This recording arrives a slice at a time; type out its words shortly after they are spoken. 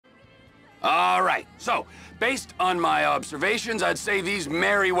All right, so, based on my observations, I'd say these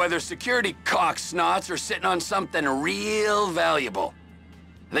Merryweather security cocksnots are sitting on something real valuable.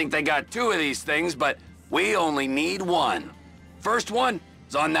 I think they got 2 of these things, but we only need 1. First one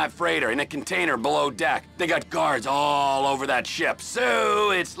is on that freighter in a container below deck. They got guards all over that ship, so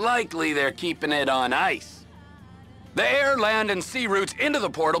it's likely they're keeping it on ice. The air, land, and sea routes into the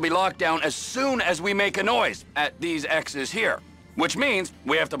port will be locked down as soon as we make a noise at these X's here. Which means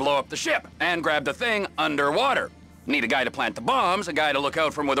we have to blow up the ship and grab the thing underwater. Need a guy to plant the bombs, a guy to look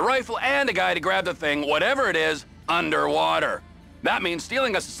out for him with a rifle, and a guy to grab the thing, whatever it is, underwater. That means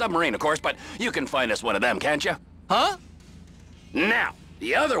stealing us a submarine, of course, but you can find us one of them, can't you? Huh? Now,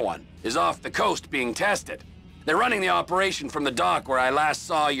 the other one is off the coast being tested. They're running the operation from the dock where I last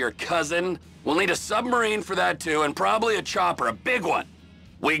saw your cousin. We'll need a submarine for that too, and probably a chopper, a big one.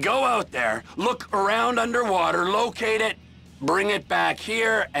 We go out there, look around underwater, locate it, bring it back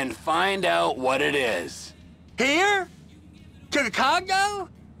here, and find out what it is. Here? To the Congo?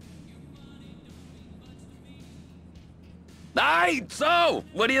 Aye, so,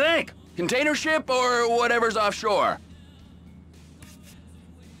 what do you think? Container ship or whatever's offshore?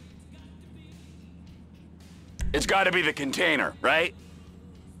 It's gotta be the container, right?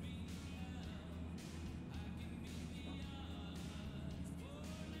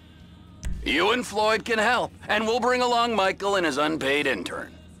 You and Floyd can help, and we'll bring along Michael and his unpaid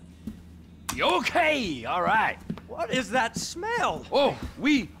intern. Okay, all right. What is that smell? Oh,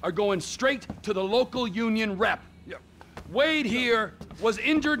 we are going straight to the local union rep. Wade here was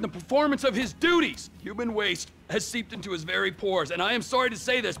injured in the performance of his duties. Human waste has seeped into his very pores, and I am sorry to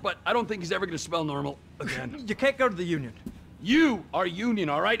say this, but I don't think he's ever gonna smell normal again. You can't go to the union. You are union,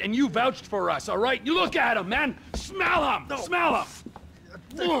 all right? And you vouched for us, all right? You look at him, man. Smell him. No. Smell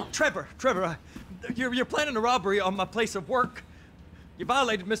him. Trevor, you're planning a robbery on my place of work. You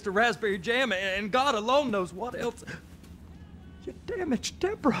violated Mr. Raspberry Jam, and God alone knows what else. You damaged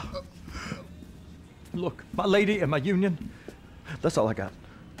Deborah. Look, my lady and my union, that's all I got.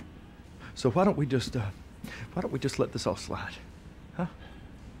 So why don't we just let this all slide, huh?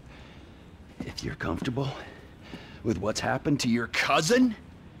 If you're comfortable with what's happened to your cousin,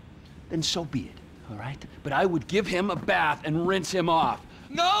 then so be it, all right? But I would give him a bath and rinse him off.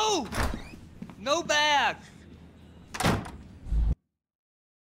 No! No bath!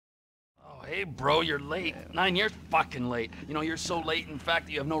 Oh, hey, bro, you're late. 9 years fucking late. You know, you're so late, in fact,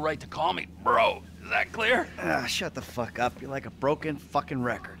 that you have no right to call me bro. Is that clear? Shut the fuck up. You're like a broken fucking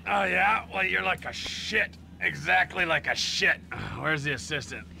record. Oh, yeah? Well, you're like a shit. Exactly like a shit. Where's the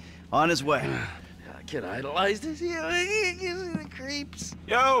assistant? On his way. Kid idolized this, you know, the creeps.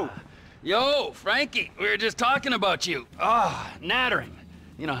 Yo, Frankie, we were just talking about you. Ah, nattering.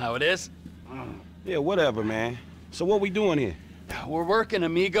 You know how it is. Yeah, whatever, man. So what we doing here? We're working,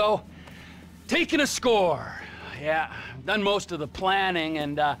 amigo. Taking a score. Yeah, done most of the planning,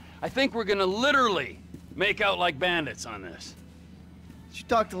 and I think we're gonna literally make out like bandits on this. Did you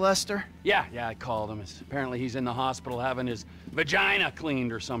talk to Lester? Yeah, I called him. Apparently he's in the hospital having his vagina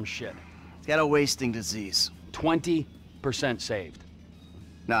cleaned or some shit. He's got a wasting disease. 20% saved.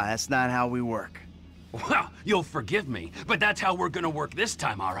 No, that's not how we work. Well, you'll forgive me, but that's how we're gonna work this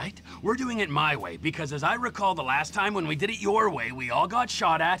time, all right? We're doing it my way, because as I recall the last time when we did it your way, we all got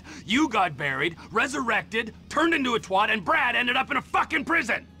shot at, you got buried, resurrected, turned into a twat, and Brad ended up in a fucking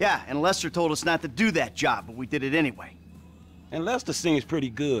prison! Yeah, and Lester told us not to do that job, but we did it anyway. And Lester seems pretty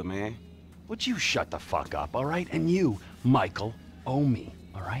good, man. Would you shut the fuck up, all right? And you, Michael, owe me,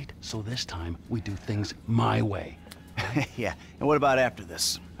 all right? So this time, we do things my way. Yeah, and what about after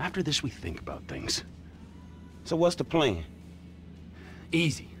this? After this, we think about things. So what's the plan?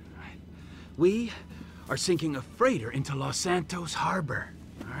 Easy. We are sinking a freighter into Los Santos Harbor,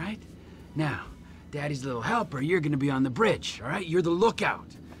 all right? Now, Daddy's little helper, you're gonna be on the bridge, all right? You're the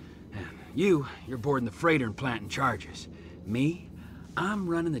lookout. And you're boarding the freighter and planting charges. Me, I'm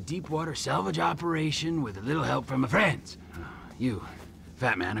running the deep water salvage operation with a little help from my friends. You,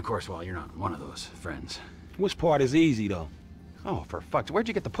 fat man, of course, well, you're not one of those friends. Which part is easy, though? Oh, for fuck's... Where'd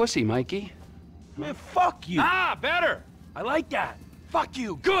you get the pussy, Mikey? Man, fuck you! Ah, better! I like that. Fuck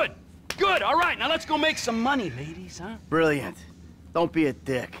you. Good. Good. All right, now let's go make some money, ladies, huh? Brilliant. Don't be a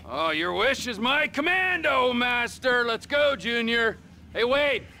dick. Oh, your wish is my commando, master. Let's go, Junior. Hey,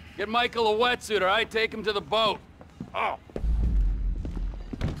 Wade, get Michael a wetsuit, all right? Take him to the boat. Oh.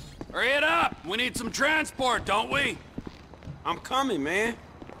 Hurry it up. We need some transport, don't we? I'm coming, man.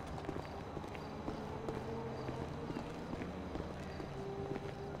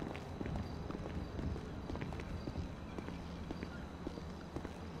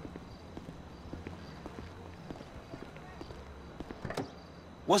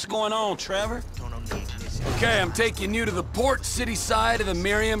 What's going on, Trevor? Okay, I'm taking you to the port city side of the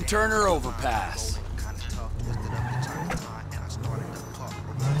Miriam Turner overpass.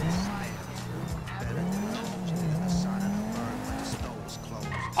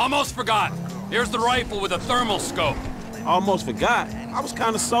 Almost forgot. Here's the rifle with a thermal scope. Almost forgot. I was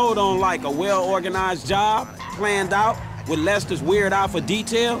kind of sold on like a well-organized job, planned out, with Lester's weird eye for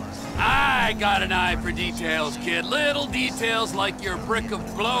detail. I got an eye for details, kid. Little details like your brick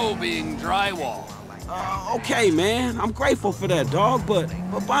of blow being drywall. Okay, man. I'm grateful for that, dog, but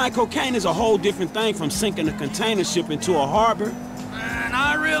buying cocaine is a whole different thing from sinking a container ship into a harbor.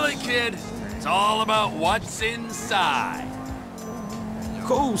 Not really, kid. It's all about what's inside.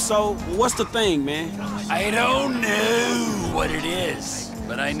 Cool, so what's the thing, man? I don't know what it is,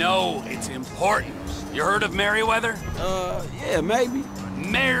 but I know it's important. You heard of Merryweather? Yeah, maybe.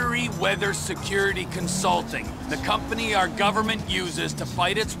 Merryweather Security Consulting, the company our government uses to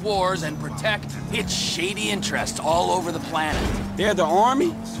fight its wars and protect its shady interests all over the planet. They're the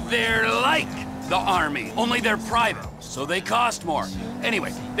army? They're like the army, only they're private, so they cost more.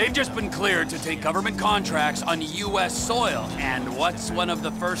 Anyway, they've just been cleared to take government contracts on U.S. soil, and what's one of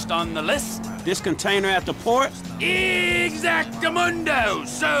the first on the list? This container at the port? Exactamundo!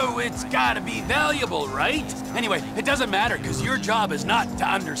 So it's gotta be valuable, right? Anyway, it doesn't matter, because your job is not to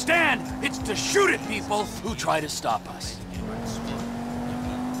understand, it's to shoot at people who try to stop us.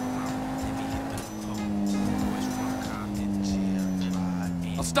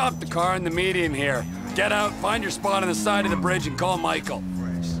 I'll stop the car in the median here. Get out, find your spot on the side of the bridge, and call Michael.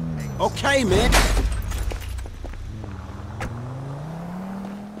 Okay, man.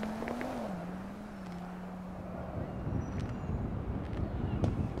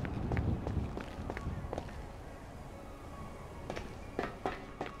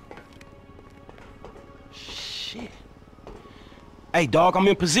 Shit. Hey, dog, I'm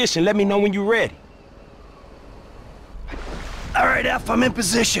in position. Let me know when you're ready. All right, F, I'm in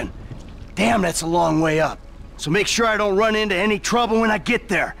position. Damn, that's a long way up. So make sure I don't run into any trouble when I get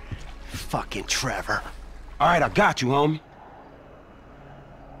there. Fucking Trevor. All right, I got you, homie.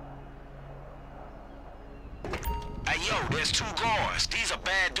 Hey, yo, there's two guards. These are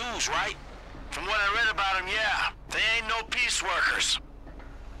bad dudes, right? From what I read about them, yeah. They ain't no peace workers.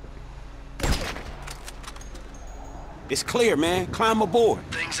 It's clear, man. Climb aboard.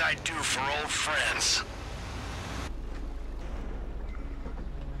 Things I do for old friends.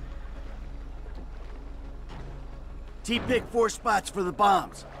 T-pick 4 spots for the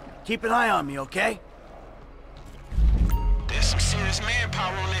bombs. Keep an eye on me, okay? There's some serious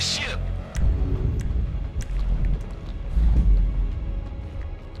manpower on this ship.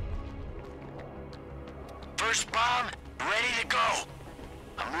 First bomb, ready to go.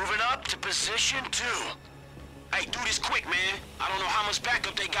 I'm moving up to position 2. Hey, do this quick, man. I don't know how much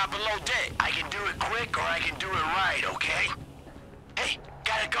backup they got below deck. I can do it quick or I can do it right, okay? Hey,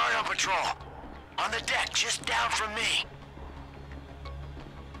 got a guard on patrol. On the deck, just down from me.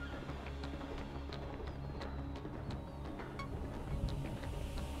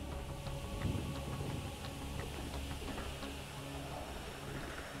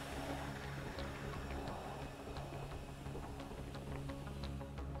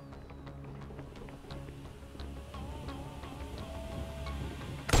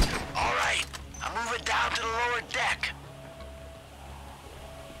 All right, I'm moving down to the lower deck.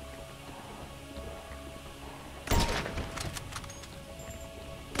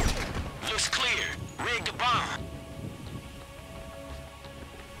 Looks clear. Rig the bomb.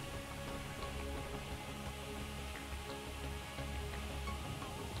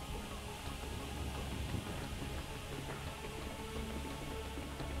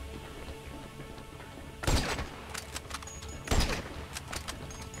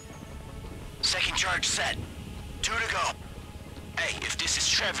 Second charge set. 2 to go. Hey, if this is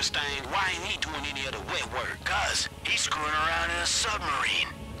Trevor's thing, why ain't he doing any of the wet work? Cuz he's screwing around in a submarine.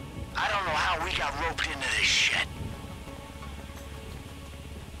 I don't know how we got roped into this shit.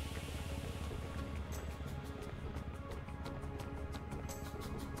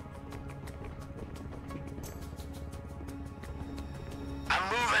 I'm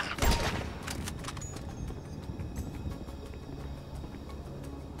moving.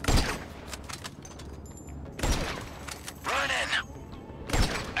 Running.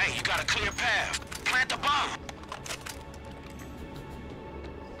 Hey, you got a clear path. Plant the bomb.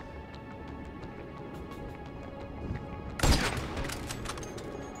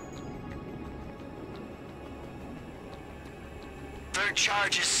 Third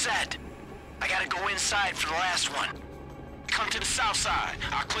charge is set. I gotta go inside for the last one. Come to the south side.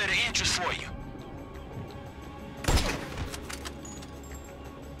 I'll clear the entrance for you.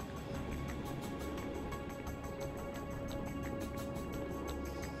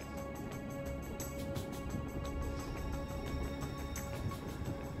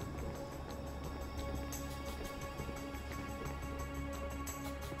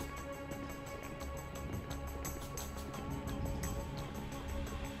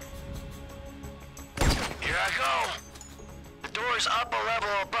 doors up a level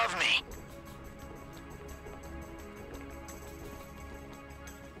above me.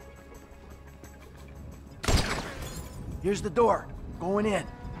 Here's the door. Going in.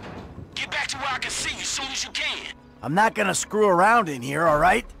 Get back to where I can see you as soon as you can. I'm not gonna screw around in here, all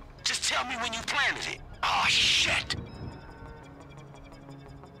right? Just tell me when you planted it. Oh, shit.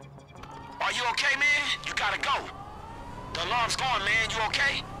 Are you okay, man? You gotta go. The alarm's going, man. You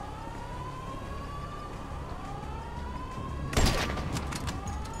okay?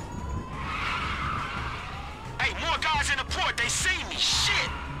 Hey, more guys in the port. They see me. Shit.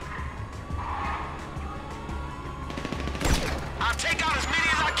 I'll take out as many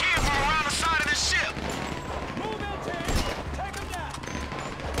as I can from around the side of the ship. Move in, Ten. Take him down.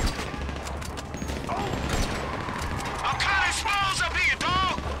 I'm kind of exposed up here,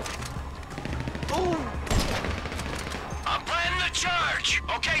 dog. I'm planning the charge.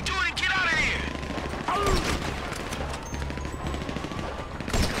 Okay, do it and get out of here.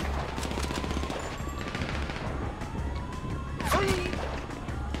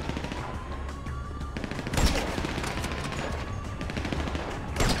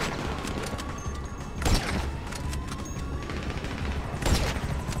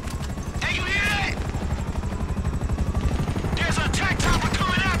 Hey, you hear that? There's an attack chopper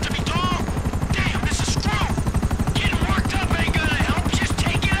coming after me, dog. Damn, this is screwed. Getting worked up ain't gonna help. Just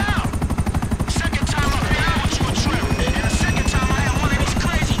take it out. Second time I've been out with you and Trevor, and the second time I had one of these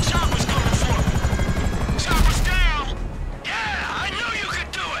crazy choppers coming for me. Chopper's down. Yeah, I knew you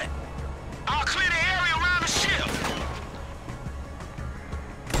could do it. I'll clear the area around the ship.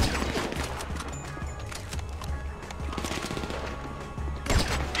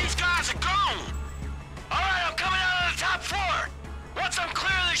 These guys are gone. All right, I'm coming out of the top floor. Once I'm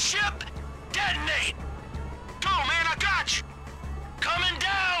clear of the ship, detonate. Go, man, I got you. Coming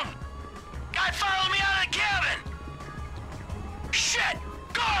down. Guy followed me out of the cabin. Shit,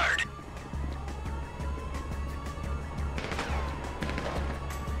 guard.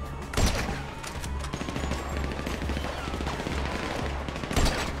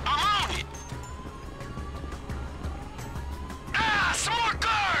 I'm on it. Ah, some more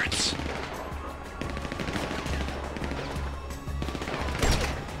guards.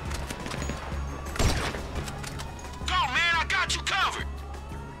 Go, man, I got you covered.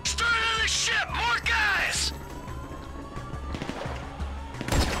 Stern of the ship, more guys.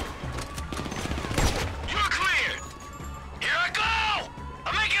 You're cleared. Here I go.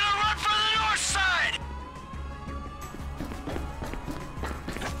 I'm making a run for the north side.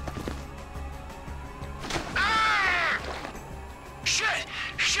 Ah!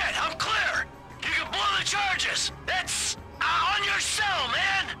 Shit, I'm clear. You can blow the charges. That's on your cell,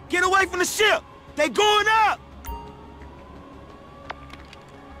 man. Get away from the ship! They going up!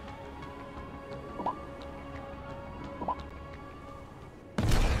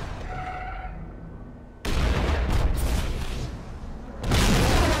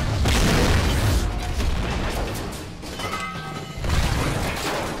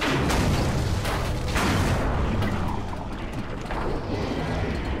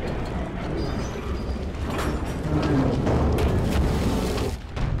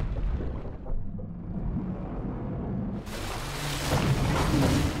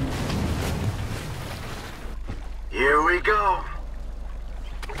 Here we go.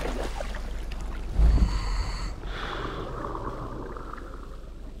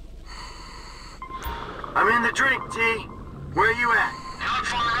 I'm in the drink, T. Where you at? Not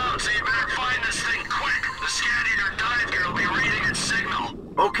far out, so you better find this thing quick. The scan eater dive gear will be reading its signal.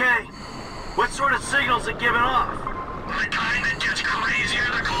 Okay. What sort of signal's it giving off? The kind that gets crazier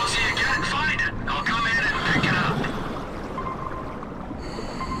the closer you get. Find it. I'll come in and pick it up.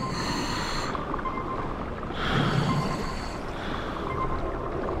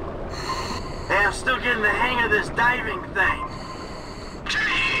 Hey, I'm still getting the hang of this diving thing.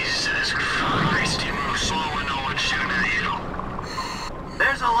 Jesus Christ, you move slow when no one's shooting at you.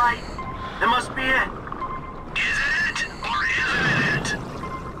 There's a light. That must be it. Is it or isn't it?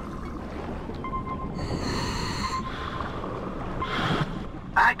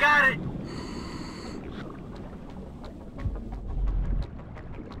 I got it.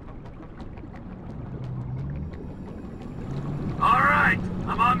 All right,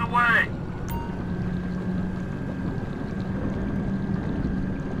 I'm on the way.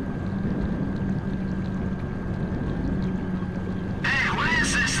 Hey, what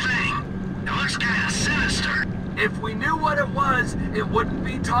is this thing? It looks kind of sinister. If we knew what it was, it wouldn't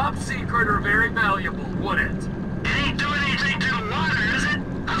be top secret or very valuable, would it? It ain't doing anything to the water, is it?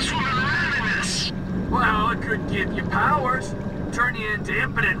 I'm swimming around in this. Well, it could give you powers, turn you into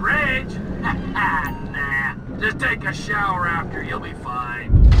impotent rage. Nah. Just take a shower after, you'll be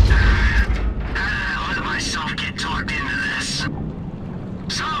fine. I let myself get talked into this.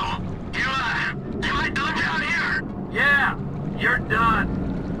 So, am I done down here? Yeah, you're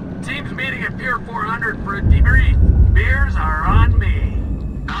done. Team's meeting at Pier 400 for a debrief. Beers are on me.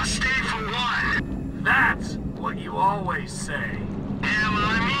 I'll stay for one. That's what you always say. Yeah, well,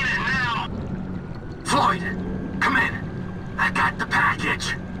 I mean it now. Floyd, come in. I got the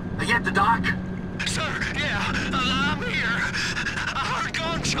package. Are you at the dock? Sir, yeah, I'm here. I heard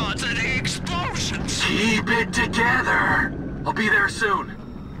gunshots and explosions. Keep it together. I'll be there soon.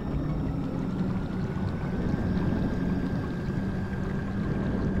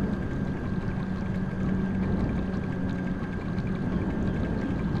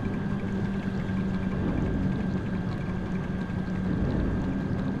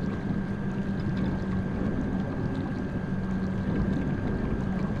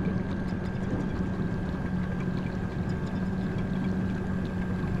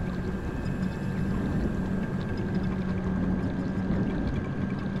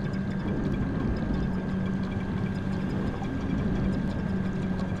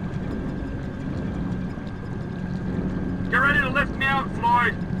 Get ready to lift me out,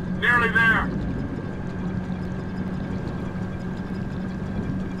 Floyd. Nearly there.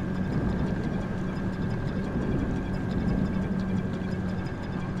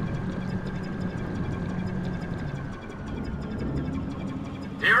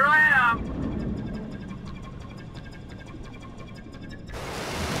 Here I am.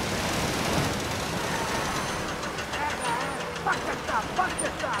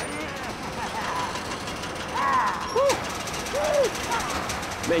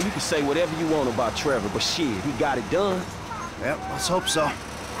 Man, you can say whatever you want about Trevor, but shit, he got it done. Yep, let's hope so.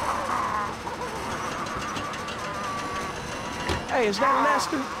 Hey, is that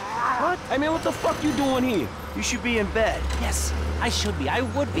Lester? What? Hey, man, what the fuck you doing here? You should be in bed. Yes, I should be. I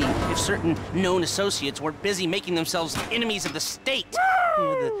would be if certain known associates weren't busy making themselves enemies of the state. You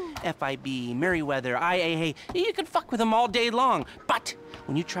know, the FIB, Merryweather, IAA. You can fuck with them all day long. But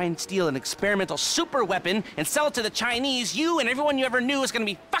when you try and steal an experimental super weapon and sell it to the Chinese, you and everyone you ever knew is gonna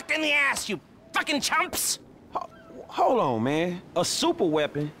be fucked in the ass, you fucking chumps! Hold on, man. A super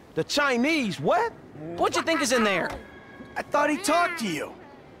weapon? The Chinese, what? What you think is in there? I thought he talked to you.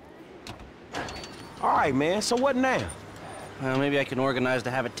 All right, man, so what now? Well, maybe I can organize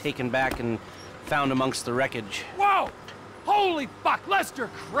to have it taken back and found amongst the wreckage. Whoa! Holy fuck, Lester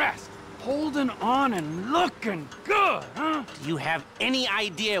Crest! Holding on and looking good, huh? Do you have any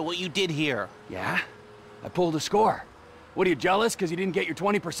idea what you did here? Yeah? I pulled a score. What, are you jealous because you didn't get your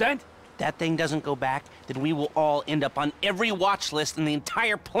 20%? That thing doesn't go back, then we will all end up on every watch list in the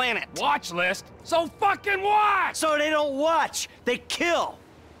entire planet. Watch list? So fucking what? So they don't watch, they kill.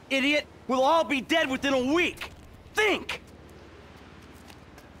 Idiot, we'll all be dead within a week. Think!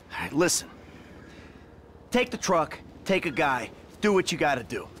 All right, listen. Take the truck, take a guy, do what you gotta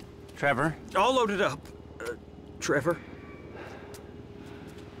do. Trevor? All loaded up. Trevor?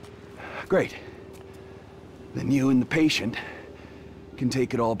 Great. Then you and the patient can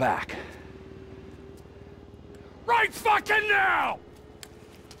take it all back. Right fucking now!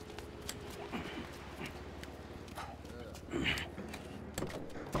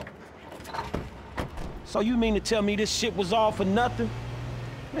 So you mean to tell me this shit was all for nothing?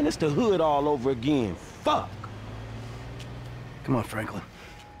 Man, it's the hood all over again. Fuck. Come on, Franklin.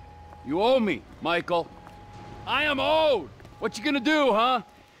 You owe me, Michael. I am owed. What you gonna do, huh?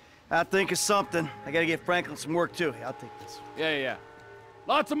 I'll think of something. I gotta get Franklin some work, too. I'll take this. Yeah.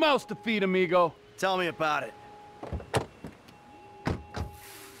 Lots of mouths to feed, amigo. Tell me about it.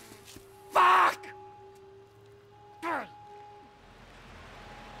 Fuck!